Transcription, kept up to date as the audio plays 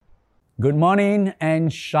Good morning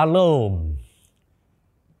and shalom.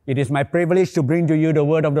 It is my privilege to bring to you the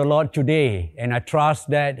word of the Lord today, and I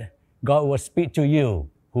trust that God will speak to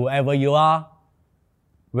you, whoever you are,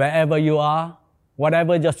 wherever you are,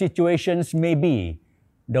 whatever your situations may be,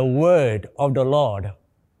 the word of the Lord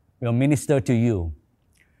will minister to you.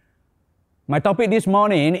 My topic this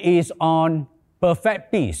morning is on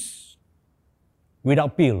perfect peace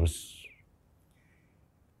without pills.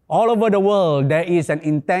 All over the world, there is an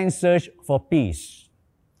intense search for peace.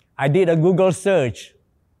 I did a Google search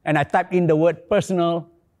and I typed in the word personal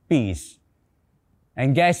peace.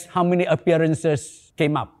 And guess how many appearances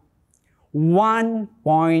came up?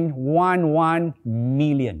 1.11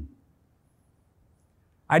 million.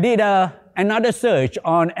 I did another search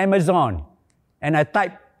on Amazon and I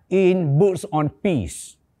typed in books on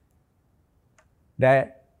peace.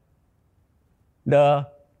 The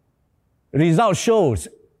result shows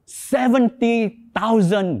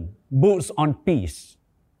 70,000 books on peace.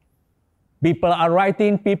 People are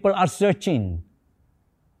writing, people are searching.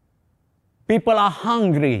 People are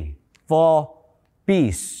hungry for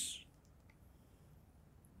peace.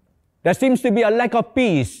 There seems to be a lack of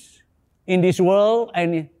peace in this world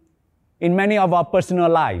and in many of our personal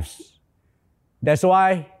lives. That's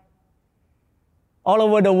why all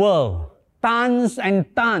over the world, tons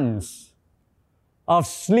and tons of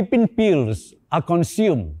sleeping pills are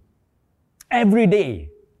consumed every day.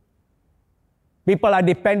 People are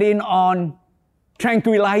depending on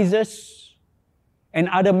tranquilizers and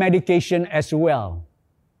other medication as well.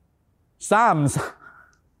 Psalms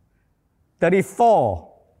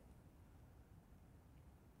 34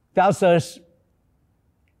 tells us,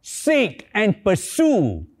 seek and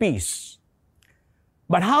pursue peace.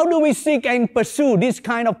 But how do we seek and pursue this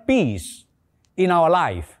kind of peace in our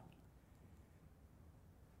life?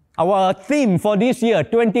 Our theme for this year,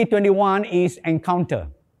 2021, is encounter.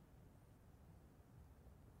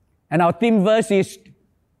 And our theme verse is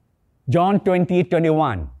John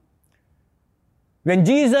 20:21. When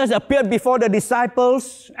Jesus appeared before the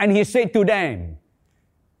disciples and he said to them,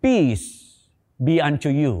 peace be unto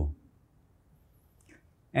you.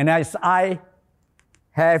 And as I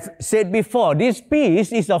have said before, this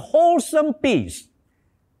peace is a wholesome peace.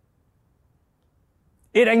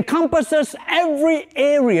 It encompasses every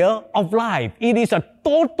area of life. It is a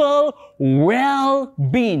total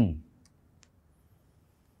well-being.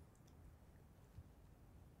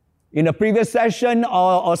 In the previous session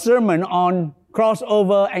or sermon on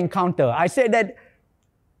crossover encounter, I said that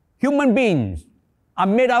human beings are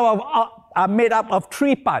made up of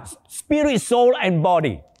three parts: spirit, soul, and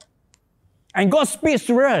body. And God speaks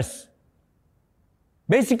to us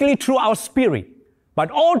basically through our spirit. But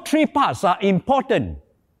all three parts are important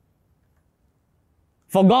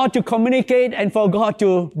for God to communicate and for God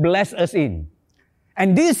to bless us in.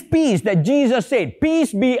 And this peace that Jesus said,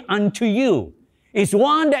 peace be unto you, is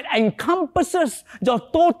one that encompasses your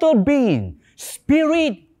total being,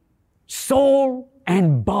 spirit, soul,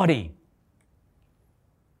 and body.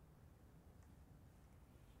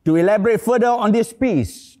 To elaborate further on this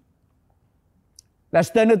peace, let's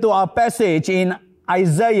turn to our passage in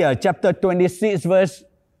Isaiah chapter 26, verse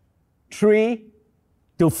 3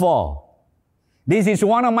 to 4. This is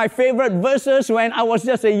one of my favorite verses when I was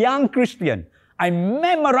just a young Christian. I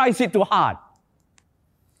memorized it to heart.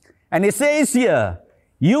 And it says here,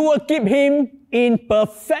 you will keep him in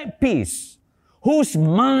perfect peace, whose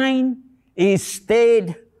mind is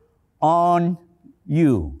stayed on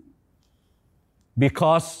you,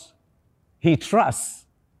 because he trusts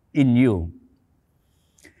in you.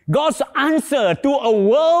 God's answer to a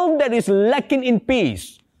world that is lacking in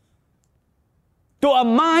peace, to a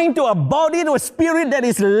mind, to a body, to a spirit that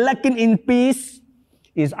is lacking in peace,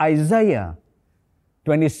 is Isaiah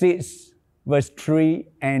 26, verse 3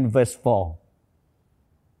 and verse 4.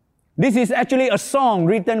 This is actually a song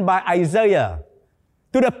written by Isaiah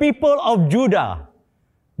to the people of Judah.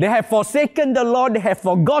 They have forsaken the Lord, they have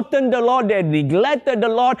forgotten the Lord, they have neglected the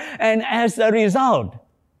Lord, and as a result,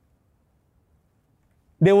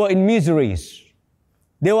 they were in miseries.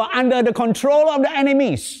 They were under the control of the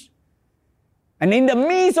enemies. And in the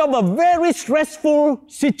midst of a very stressful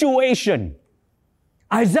situation,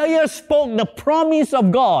 Isaiah spoke the promise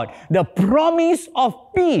of God, the promise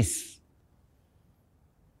of peace.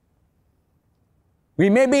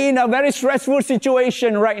 We may be in a very stressful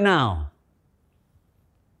situation right now,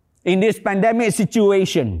 in this pandemic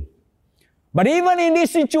situation. But even in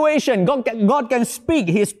this situation, God can speak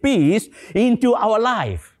His peace into our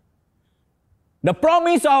life. The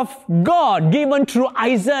promise of God given through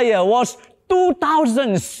Isaiah was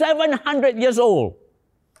 2,700 years old.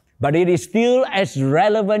 But it is still as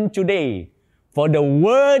relevant today For the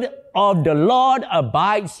word of the Lord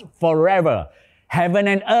abides forever. Heaven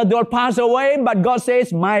and earth will pass away, but God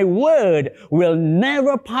says, my word will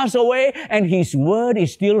never pass away, and His word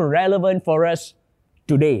is still relevant for us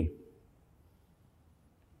today.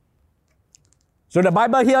 So the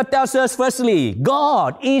Bible here tells us, firstly,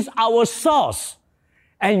 God is our source,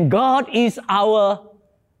 and God is our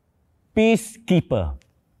peacekeeper.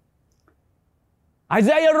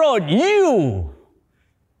 Isaiah wrote, You,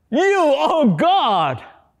 oh God,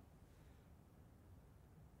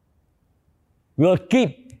 will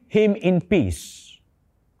keep him in peace,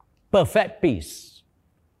 perfect peace.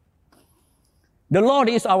 The Lord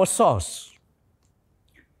is our source.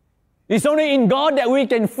 It's only in God that we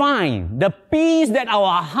can find the peace that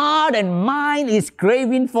our heart and mind is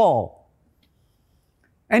craving for.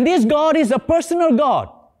 And this God is a personal God.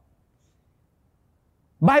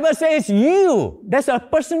 Bible says you, that's a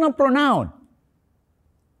personal pronoun.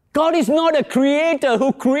 God is not a creator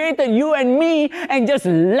who created you and me and just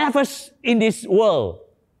left us in this world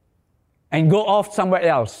and go off somewhere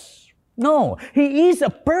else. No, He is a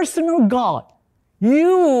personal God. You,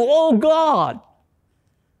 oh God,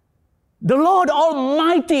 the Lord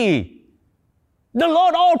Almighty, the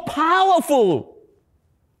Lord All-Powerful.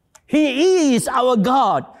 He is our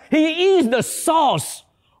God. He is the source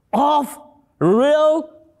of real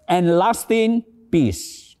and lasting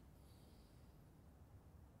peace.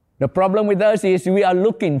 The problem with us is we are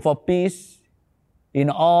looking for peace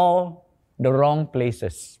in all the wrong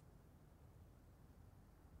places.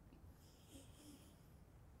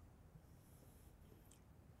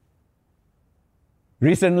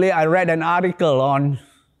 Recently, I read an article on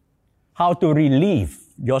how to relieve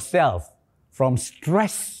yourself from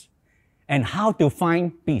stress and how to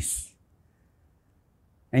find peace.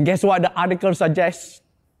 And guess what the article suggests?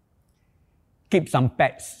 Keep some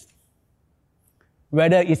pets.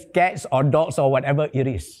 Whether it's cats or dogs or whatever it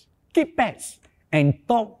is. Keep pets and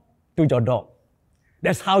talk to your dog.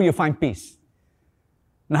 That's how you find peace.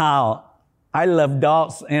 Now, I love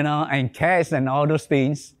dogs, and cats and all those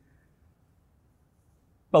things.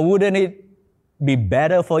 But wouldn't it be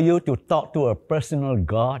better for you to talk to a personal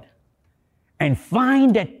God and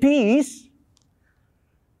find that peace?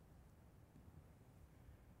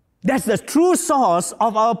 That's the true source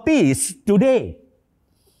of our peace today.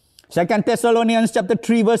 2 Thessalonians chapter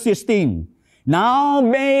 3 verse 16. Now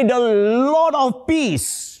may the Lord of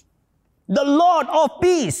peace,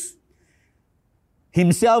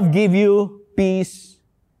 Himself give you peace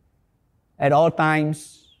at all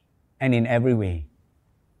times and in every way.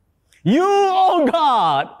 You, O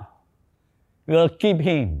God, will keep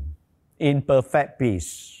him in perfect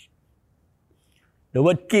peace. The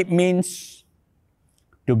word keep means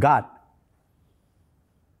to guard,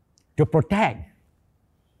 to protect,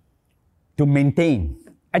 to maintain.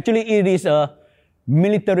 Actually, it is a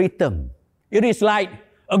military term. It is like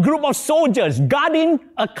a group of soldiers guarding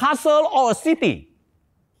a castle or a city.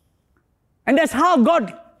 And that's how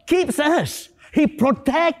God keeps us. He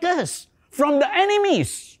protects us from the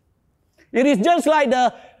enemies. It is just like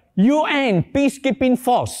the UN peacekeeping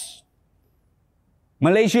force.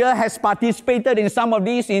 Malaysia has participated in some of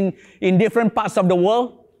these in different parts of the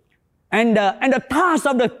world. And the task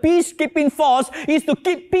of the peacekeeping force is to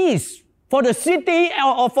keep peace for the city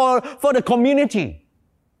or for the community.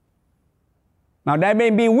 Now, there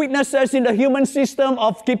may be weaknesses in the human system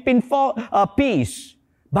of keeping peace.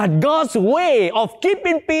 But God's way of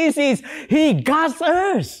keeping peace is He guards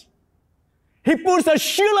us. He puts a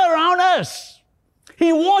shield around us.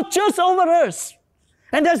 He watches over us.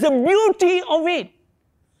 And that's the beauty of it.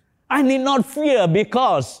 I need not fear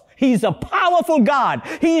because He's a powerful God.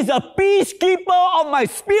 He is a peacekeeper of my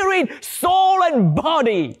spirit, soul, and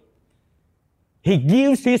body. He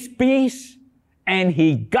gives His peace and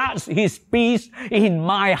He guards His peace in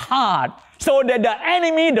my heart so that the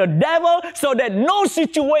enemy, the devil, so that no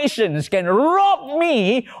situations can rob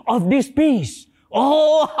me of this peace.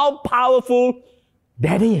 Oh, how powerful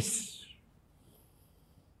that is.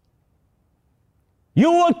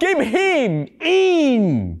 You will keep him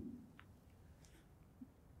in.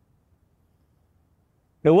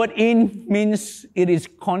 The word in means it is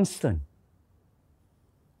constant.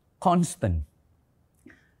 Constant.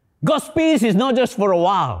 God's peace is not just for a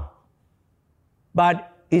while, but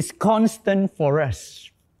it's constant for us.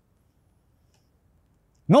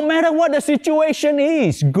 No matter what the situation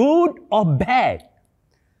is, good or bad,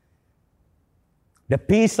 the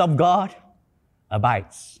peace of God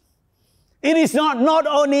abides. It is not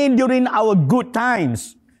only during our good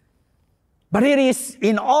times, but it is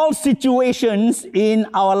in all situations in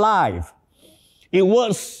our life. It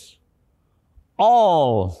works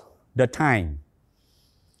all the time.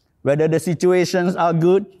 whether the situations are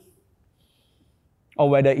good or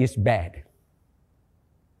whether it's bad.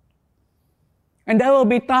 And there will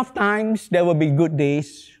be tough times, there will be good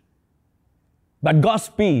days, but God's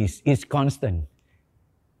peace is constant.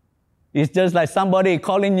 It's just like somebody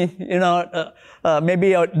calling, maybe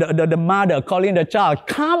the mother calling the child,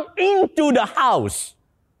 come into the house,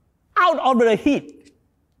 out of the heat.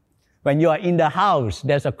 When you are in the house,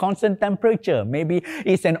 there's a constant temperature. Maybe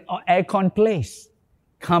it's an aircon place.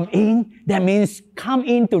 Come in, that means come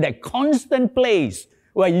into that constant place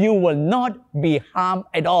where you will not be harmed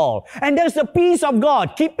at all. And there's the peace of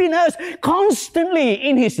God keeping us constantly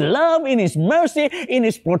in His love, in His mercy, in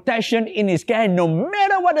His protection, in His care, no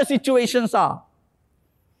matter what the situations are.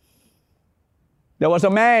 There was a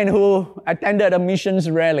man who attended a missions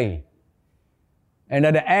rally. And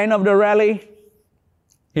at the end of the rally,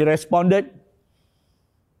 he responded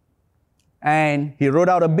and he wrote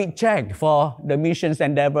out a big check for the missions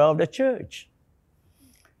endeavor of the church.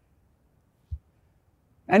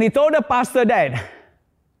 And he told the pastor that,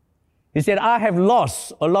 he said, I have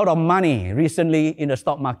lost a lot of money recently in the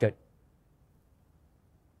stock market.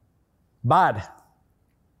 But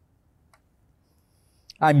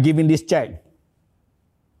I'm giving this check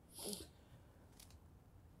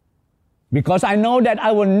because I know that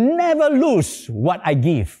I will never lose what I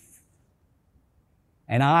give.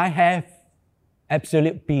 And I have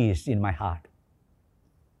absolute peace in my heart.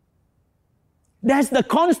 That's the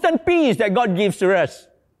constant peace that God gives to us.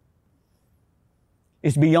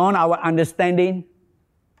 It's beyond our understanding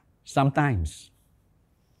sometimes.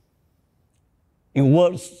 It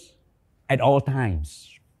works at all times.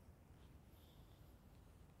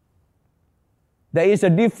 There is a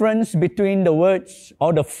difference between the words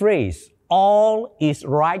or the phrase, all is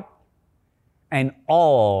right and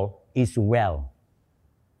all is well.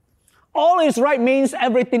 All is right means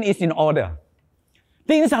everything is in order.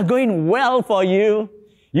 Things are going well for you.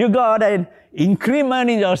 You got an increment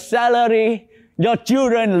in your salary. Your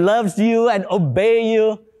children loves you and obey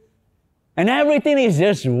you. And everything is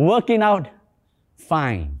just working out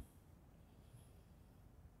fine.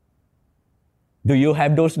 Do you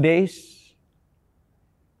have those days?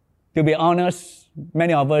 To be honest,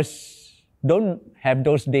 many of us don't have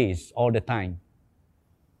those days all the time.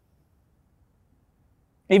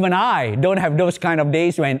 Even I don't have those kind of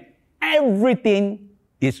days when everything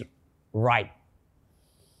is right.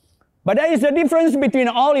 But there is a difference between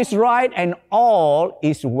all is right and all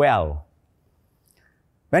is well.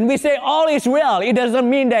 When we say all is well, it doesn't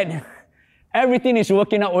mean that everything is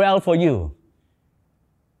working out well for you.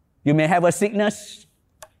 You may have a sickness.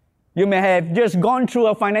 You may have just gone through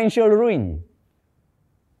a financial ruin.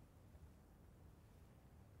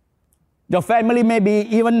 Your family may be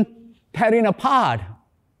even tearing apart.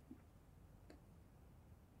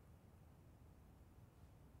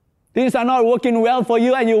 Things are not working well for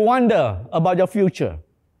you and you wonder about your future.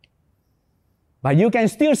 But you can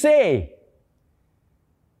still say,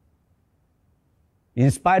 in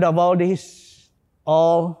spite of all this,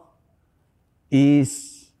 all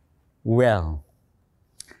is well.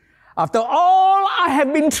 After all I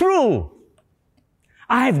have been through,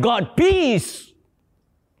 I have got peace.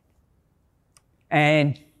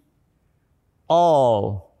 And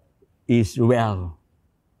all is well.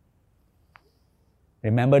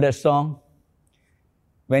 Remember that song?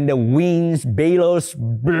 When the winds, billows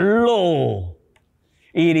blow,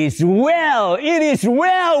 it is well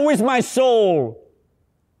with my soul.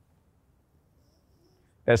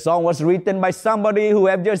 That song was written by somebody who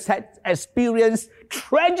have just had experienced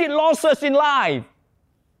tragic losses in life,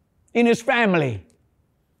 in his family.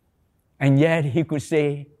 And yet he could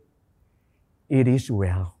say, it is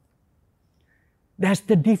well. That's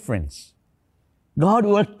the difference. God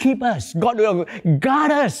will keep us. God will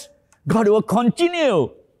guard us. God will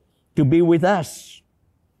continue to be with us.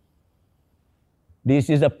 This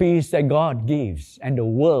is a peace that God gives, and the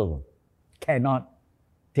world cannot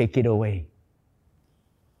take it away.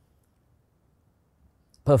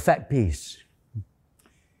 Perfect peace.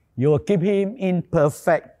 You will keep him in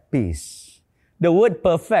perfect peace. The word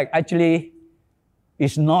perfect actually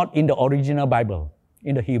is not in the original Bible,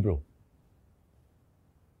 in the Hebrew.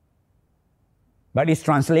 But it's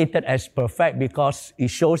translated as perfect because it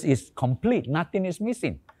shows it's complete, nothing is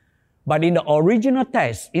missing. But in the original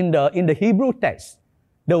text, in the Hebrew text,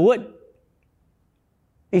 the word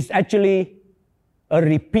is actually a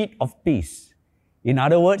repeat of peace. In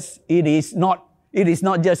other words, it is not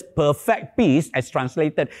just perfect peace as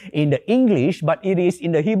translated in the English, but it is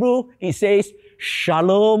in the Hebrew, it says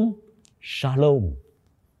shalom, shalom.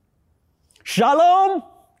 Shalom,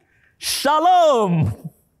 shalom.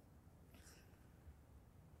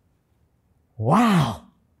 Wow!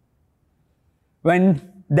 When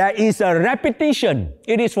there is a repetition,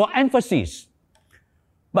 it is for emphasis.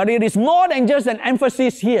 But it is more than just an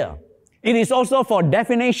emphasis here. It is also for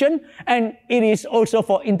definition, and it is also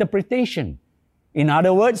for interpretation. In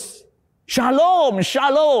other words, shalom,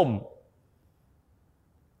 shalom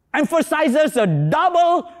emphasizes a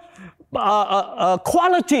double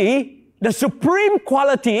quality, the supreme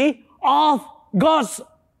quality of God's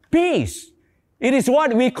peace. It is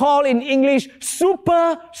what we call in English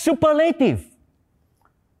superlative.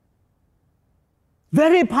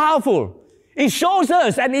 Very powerful. It shows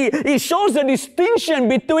us, and it shows the distinction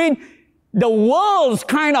between the world's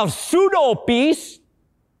kind of pseudo peace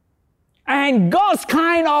and God's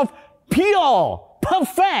kind of pure,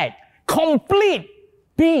 perfect, complete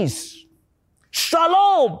peace.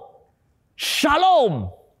 Shalom.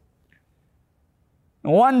 Shalom.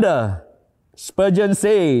 No wonder Spurgeon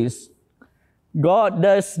says, God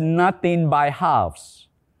does nothing by halves,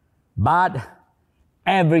 but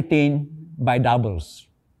everything by doubles.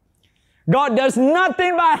 God does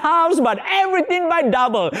nothing by halves, but everything by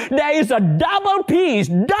double. There is a double peace,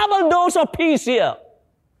 double dose of peace here.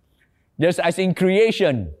 Just as in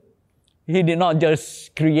creation, He did not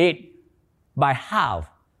just create by half,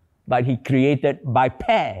 but He created by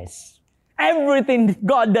pairs. Everything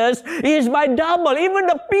God does is by double. Even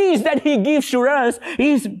the peace that He gives to us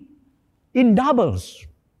is in doubles.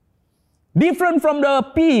 Different from the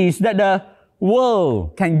peace that the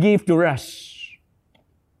world can give to us.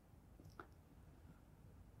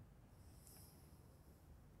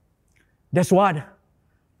 That's what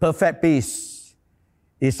perfect peace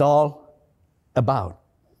is all about.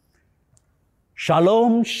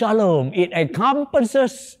 Shalom, shalom. It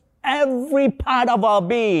encompasses every part of our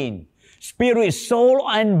being. Spirit, soul,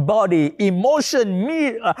 and body. Emotion,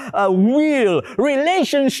 will,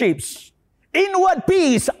 relationships. Inward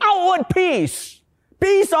peace, outward peace.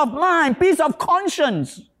 Peace of mind, peace of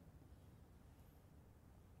conscience.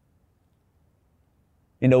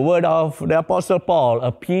 In the word of the Apostle Paul,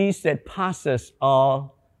 a peace that passes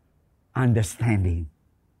all understanding.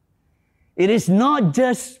 It is not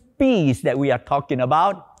just peace that we are talking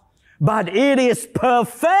about, but it is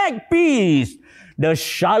perfect peace. The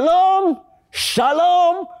shalom,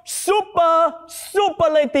 shalom,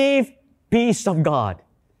 superlative peace of God.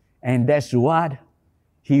 And that's what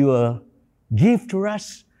He will give to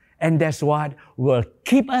us, and that's what will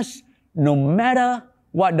keep us no matter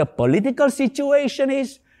what the political situation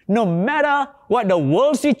is, no matter what the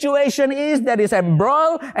world situation is that is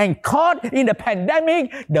embroiled and caught in the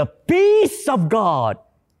pandemic, the peace of God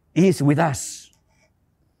is with us.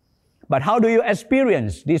 But how do you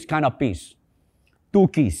experience this kind of peace? Two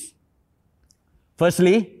keys.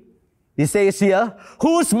 Firstly, it says here,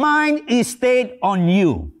 whose mind is stayed on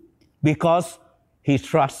you because he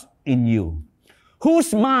trusts in you.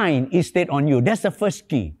 Whose mind is stayed on you? That's the first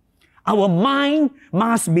key. Our mind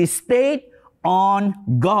must be stayed on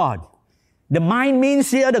God. The mind means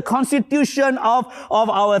here the constitution of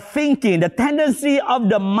our thinking, the tendency of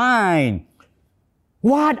the mind.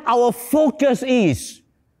 What our focus is.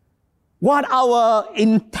 What our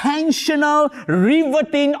intentional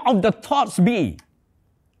riveting of the thoughts be.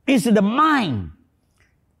 Is the mind.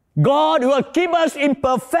 God will keep us in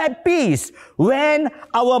perfect peace when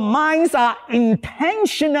our minds are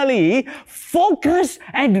intentionally focused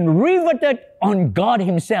and riveted on God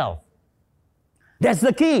Himself. That's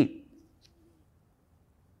the key.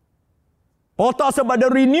 Paul talks about the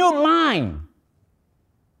renewed mind.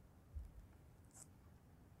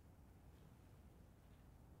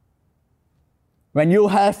 When you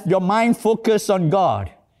have your mind focused on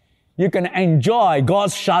God, you can enjoy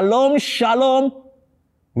God's shalom, shalom,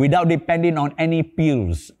 without depending on any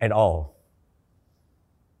pills at all.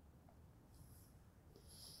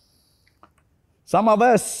 Some of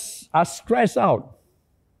us are stressed out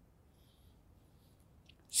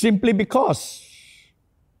simply because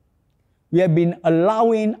we have been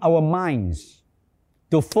allowing our minds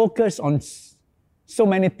to focus on so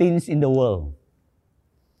many things in the world.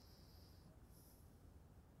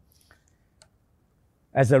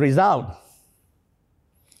 As a result,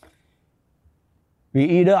 we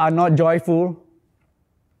either are not joyful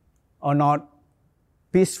or not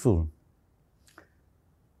peaceful.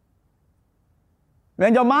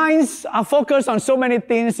 When your minds are focused on so many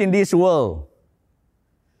things in this world,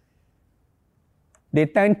 they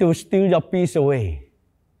tend to steal your peace away.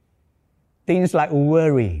 Things like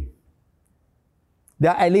worry.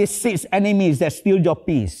 There are at least 6 enemies that steal your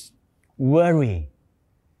peace. Worry,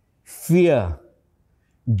 fear,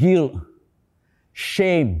 guilt,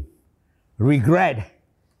 shame, regret,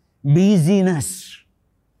 busyness.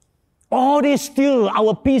 All this steal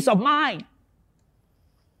our peace of mind.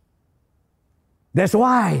 That's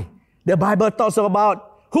why the Bible talks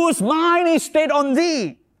about whose mind is stayed on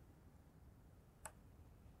thee.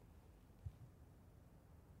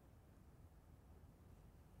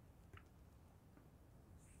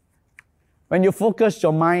 When you focus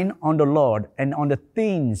your mind on the Lord and on the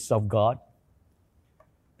things of God,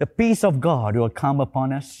 the peace of God will come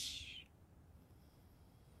upon us.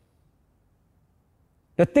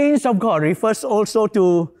 The things of God refers also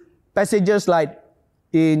to passages like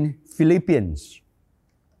in Philippians.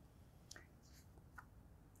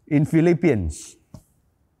 In Philippians,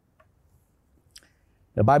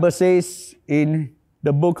 the Bible says in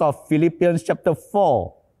the book of Philippians chapter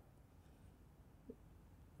 4,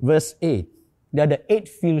 verse 8, there are the 8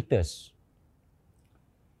 filters.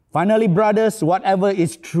 Finally, brothers, whatever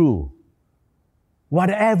is true,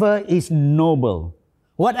 whatever is noble,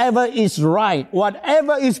 whatever is right,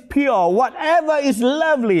 whatever is pure, whatever is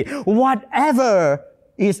lovely, whatever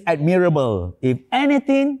is admirable, if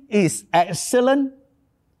anything is excellent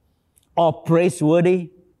or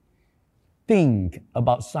praiseworthy, think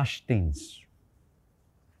about such things.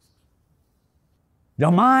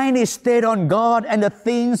 Your mind is stayed on God and the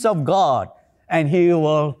things of God, and He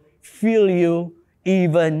will fill you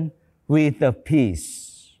even with the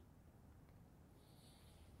peace.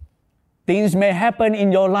 Things may happen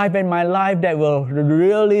in your life and my life that will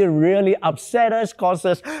really, really upset us, cause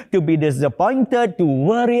us to be disappointed, to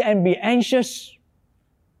worry and be anxious.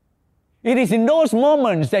 It is in those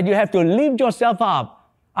moments that you have to lift yourself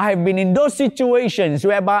up. I have been in those situations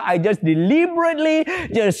whereby I just deliberately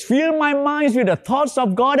just fill my mind with the thoughts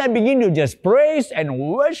of God and begin to just praise and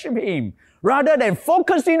worship Him rather than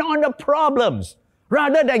focusing on the problems,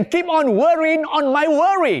 rather than keep on worrying on my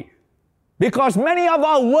worry. Because many of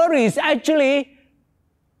our worries actually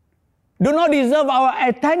do not deserve our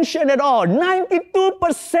attention at all.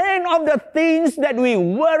 92% of the things that we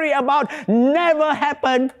worry about never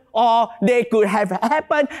happen, or they could have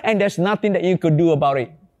happened and there's nothing that you could do about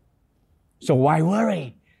it. So why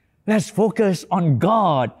worry? Let's focus on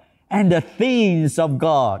God and the things of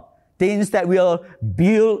God. Things that will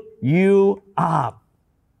build you up.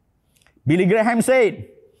 Billy Graham said,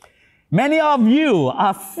 many of you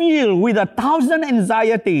are filled with 1,000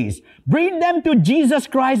 anxieties. Bring them to Jesus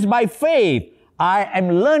Christ by faith. I am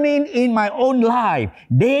learning in my own life,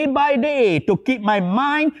 day by day, to keep my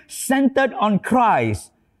mind centered on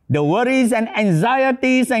Christ. The worries and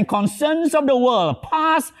anxieties and concerns of the world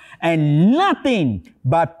pass, and nothing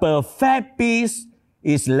but perfect peace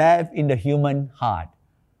is left in the human heart.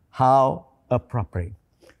 How appropriate.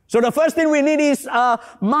 So the first thing we need is a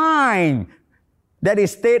mind that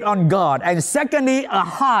is stayed on God. And secondly, a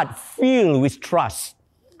heart filled with trust.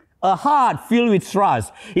 A heart filled with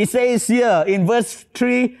trust. It says here in verse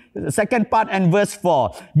 3, the second part, and verse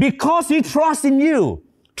 4, because He trusts in you.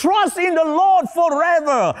 Trust in the Lord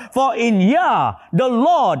forever, for in Yah, the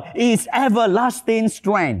Lord is everlasting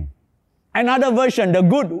strength. Another version, the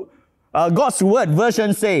good God's Word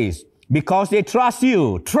version says, because they trust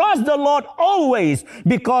you, trust the Lord always,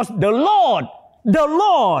 because the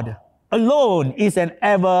Lord alone is an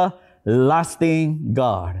everlasting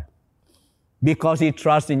God. Because He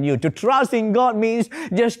trusts in you. To trust in God means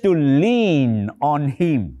just to lean on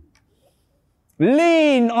Him.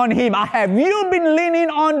 Lean on Him. Have you been leaning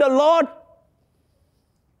on the Lord?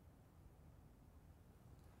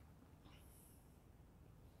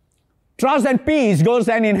 Trust and peace goes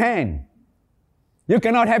hand in hand. You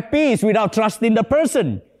cannot have peace without trusting the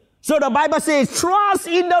person. So the Bible says, trust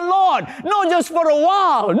in the Lord, not just for a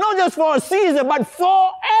while, not just for a season, but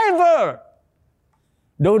forever.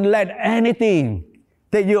 Don't let anything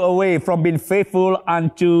take you away from being faithful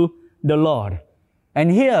unto the Lord.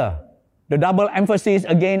 And here, the double emphasis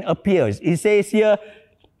again appears. It says here,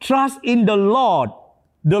 trust in the Lord,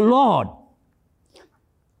 the Lord.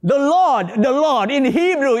 The Lord, the Lord. In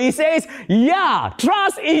Hebrew, it says, Yah.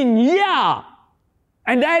 Trust in Yah.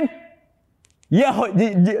 And then,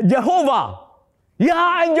 Jehovah.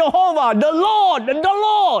 Yah and Jehovah. The Lord, the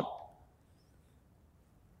Lord.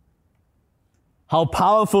 How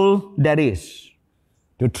powerful that is.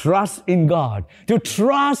 To trust in God. To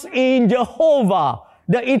trust in Jehovah.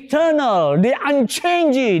 The eternal, the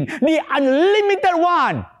unchanging, the unlimited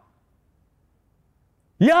one.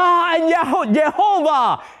 Yah and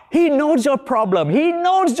Jehovah. He knows your problem. He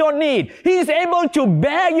knows your need. He is able to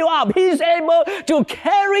bear you up. He is able to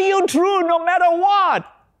carry you through no matter what.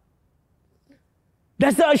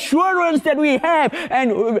 That's the assurance that we have.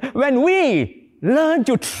 And when we learn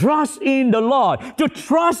to trust in the Lord, to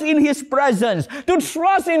trust in His presence, to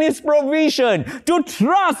trust in His provision, to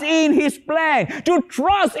trust in His plan, to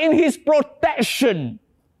trust in His protection,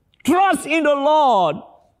 trust in the Lord,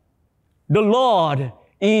 The Lord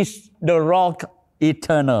is the rock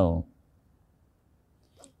eternal.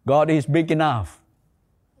 God is big enough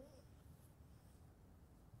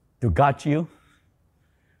to guard you,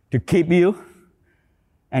 to keep you,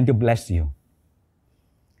 and to bless you.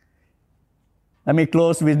 Let me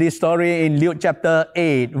close with this story in Luke chapter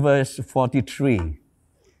 8, verse 43.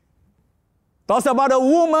 Talks about a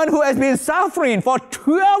woman who has been suffering for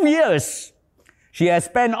 12 years. She has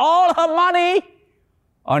spent all her money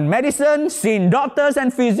on medicine, seen doctors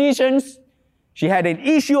and physicians. She had an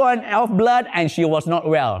issue of blood and she was not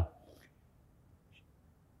well.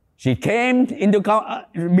 She came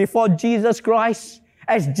before Jesus Christ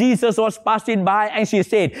as Jesus was passing by, and she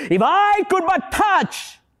said, if I could but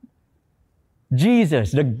touch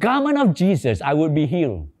Jesus, the garment of Jesus, I would be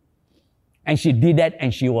healed. And she did that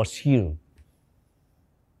and she was healed.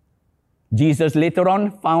 Jesus later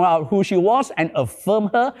on found out who she was and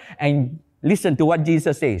affirmed her, and listen to what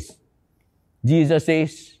Jesus says. Jesus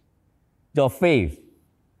says, your faith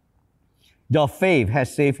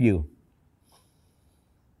has saved you.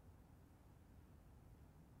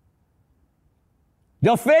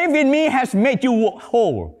 Your faith in me has made you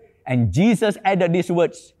whole. And Jesus added these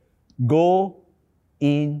words, go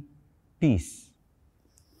in peace.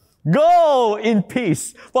 Go in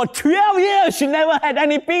peace. For 12 years, she never had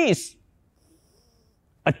any peace.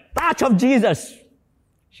 A touch of Jesus,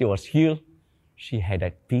 she was healed. She had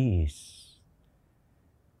that peace.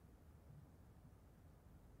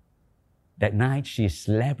 That night, she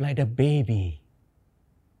slept like a baby.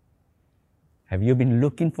 Have you been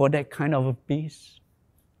looking for that kind of a peace?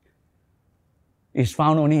 It's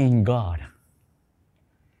found only in God.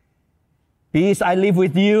 Peace I live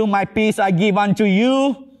with you, my peace I give unto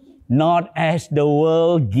you, not as the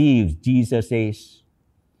world gives. Jesus says,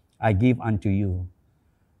 I give unto you.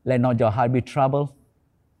 Let not your heart be troubled,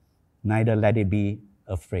 neither let it be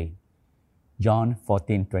afraid. John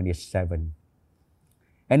 14:27.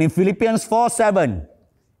 And in Philippians 4:7,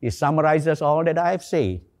 it summarizes all that I have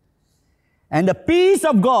said. And the peace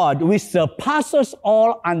of God, which surpasses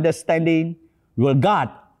all understanding, will guard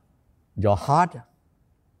your heart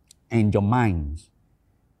and your minds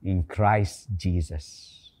in Christ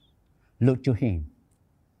Jesus. Look to Him.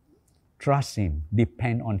 Trust Him.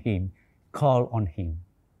 Depend on Him. Call on Him.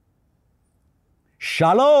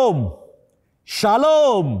 Shalom.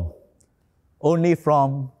 Shalom. Only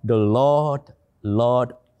from the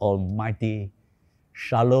Lord Almighty.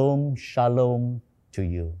 Shalom, shalom to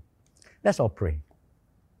you. Let's all pray.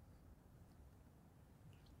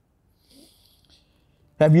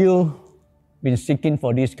 Have you been seeking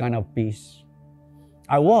for this kind of peace?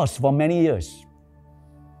 I was for many years.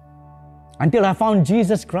 Until I found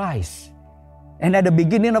Jesus Christ. And at the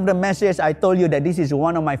beginning of the message, I told you that this is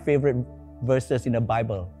one of my favorite verses in the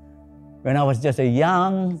Bible. When I was just a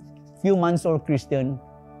young, few months old Christian,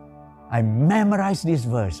 I memorized this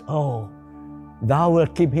verse. Oh, thou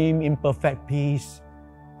wilt keep him in perfect peace,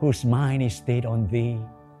 whose mind is stayed on thee,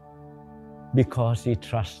 because he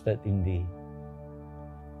trusted in thee.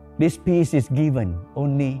 This peace is given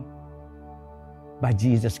only by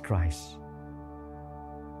Jesus Christ.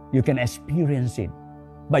 You can experience it,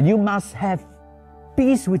 but you must have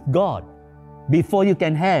peace with God before you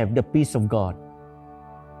can have the peace of God.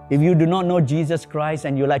 If you do not know Jesus Christ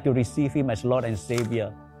and you like to receive Him as Lord and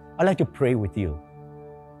Savior, I'd like to pray with you.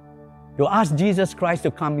 To ask Jesus Christ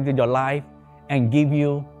to come into your life and give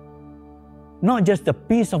you not just the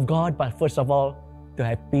peace of God, but first of all, to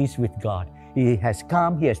have peace with God. He has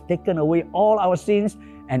come, He has taken away all our sins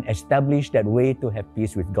and established that way to have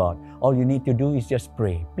peace with God. All you need to do is just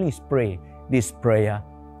pray. Please pray this prayer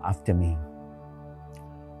after me.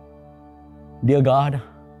 Dear God,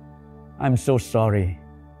 I'm so sorry.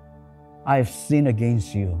 I've sinned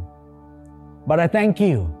against you. But I thank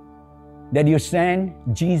you that you sent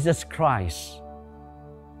Jesus Christ,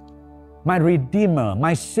 my Redeemer,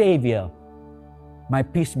 my Savior, my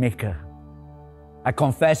peacemaker. I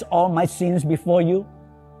confess all my sins before you,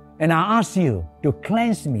 and I ask you to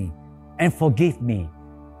cleanse me and forgive me.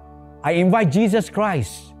 I invite Jesus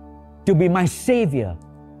Christ to be my Savior,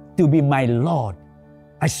 to be my Lord.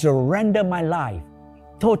 I surrender my life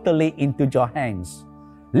totally into your hands.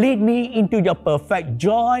 Lead me into your perfect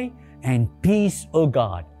joy and peace, O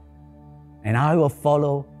God. And I will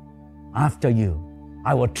follow after you.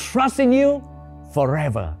 I will trust in you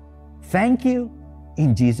forever. Thank you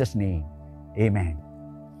in Jesus' name. Amen.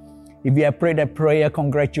 If you have prayed that prayer,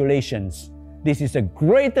 congratulations. This is the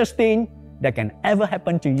greatest thing that can ever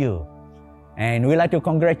happen to you. And we'd like to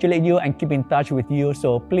congratulate you and keep in touch with you.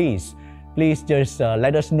 So please just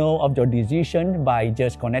let us know of your decision by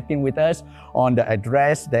just connecting with us on the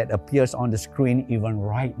address that appears on the screen even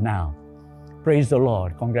right now. Praise the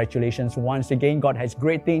Lord. Congratulations once again. God has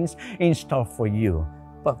great things in store for you.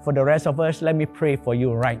 But for the rest of us, let me pray for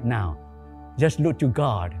you right now. Just look to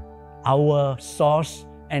God, our source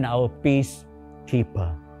and our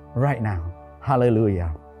peacekeeper, right now.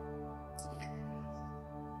 Hallelujah.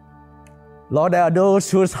 Lord, there are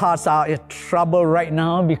those whose hearts are in trouble right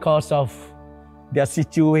now because of their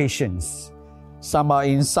situations. Some are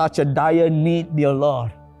in such a dire need, dear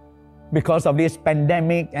Lord, because of this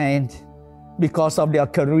pandemic and because of their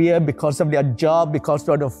career, because of their job, because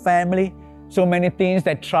of their family. So many things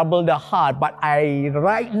that trouble their heart. But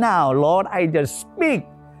right now, Lord, I just speak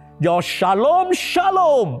your shalom,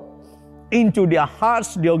 shalom into their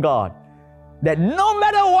hearts, dear God. That no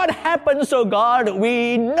matter what happens, oh God,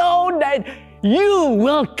 we know that you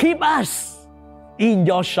will keep us in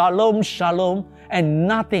your shalom, shalom, and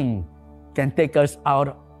nothing can take us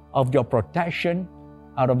out of your protection,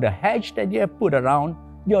 out of the hedge that you have put around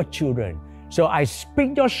your children. So I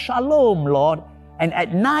speak your shalom, Lord, and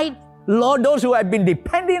at night, Lord, those who have been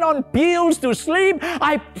depending on pills to sleep,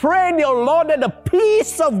 I pray, dear Lord, that the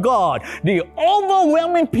peace of God, the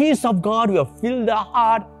overwhelming peace of God will fill their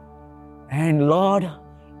heart. And Lord,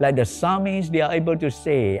 like the psalmist, they are able to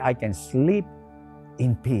say, I can sleep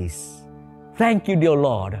in peace. Thank you, dear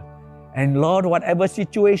Lord. And Lord, whatever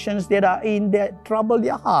situations that are in that trouble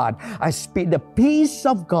their heart, I speak the peace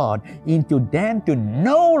of God into them to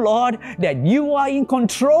know, Lord, that you are in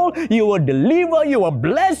control, you will deliver, you will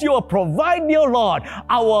bless, you will provide, dear Lord.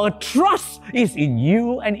 Our trust is in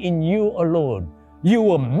you and in you alone. You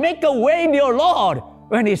will make a way, dear Lord,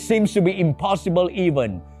 when it seems to be impossible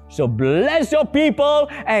even. So bless your people,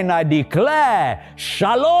 and I declare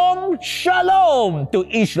shalom, shalom to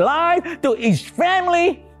each life, to each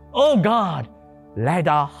family. Oh God, let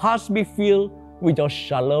our hearts be filled with your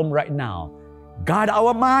shalom right now. Guard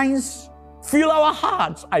our minds, fill our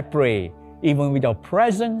hearts, I pray, even with your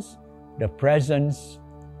presence, the presence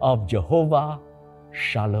of Jehovah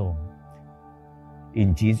Shalom.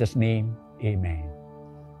 In Jesus' name, amen.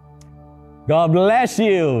 God bless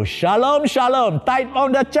you. Shalom, shalom. Type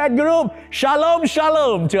on the chat group, shalom,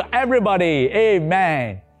 shalom to everybody.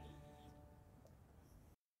 Amen.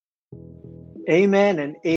 Amen and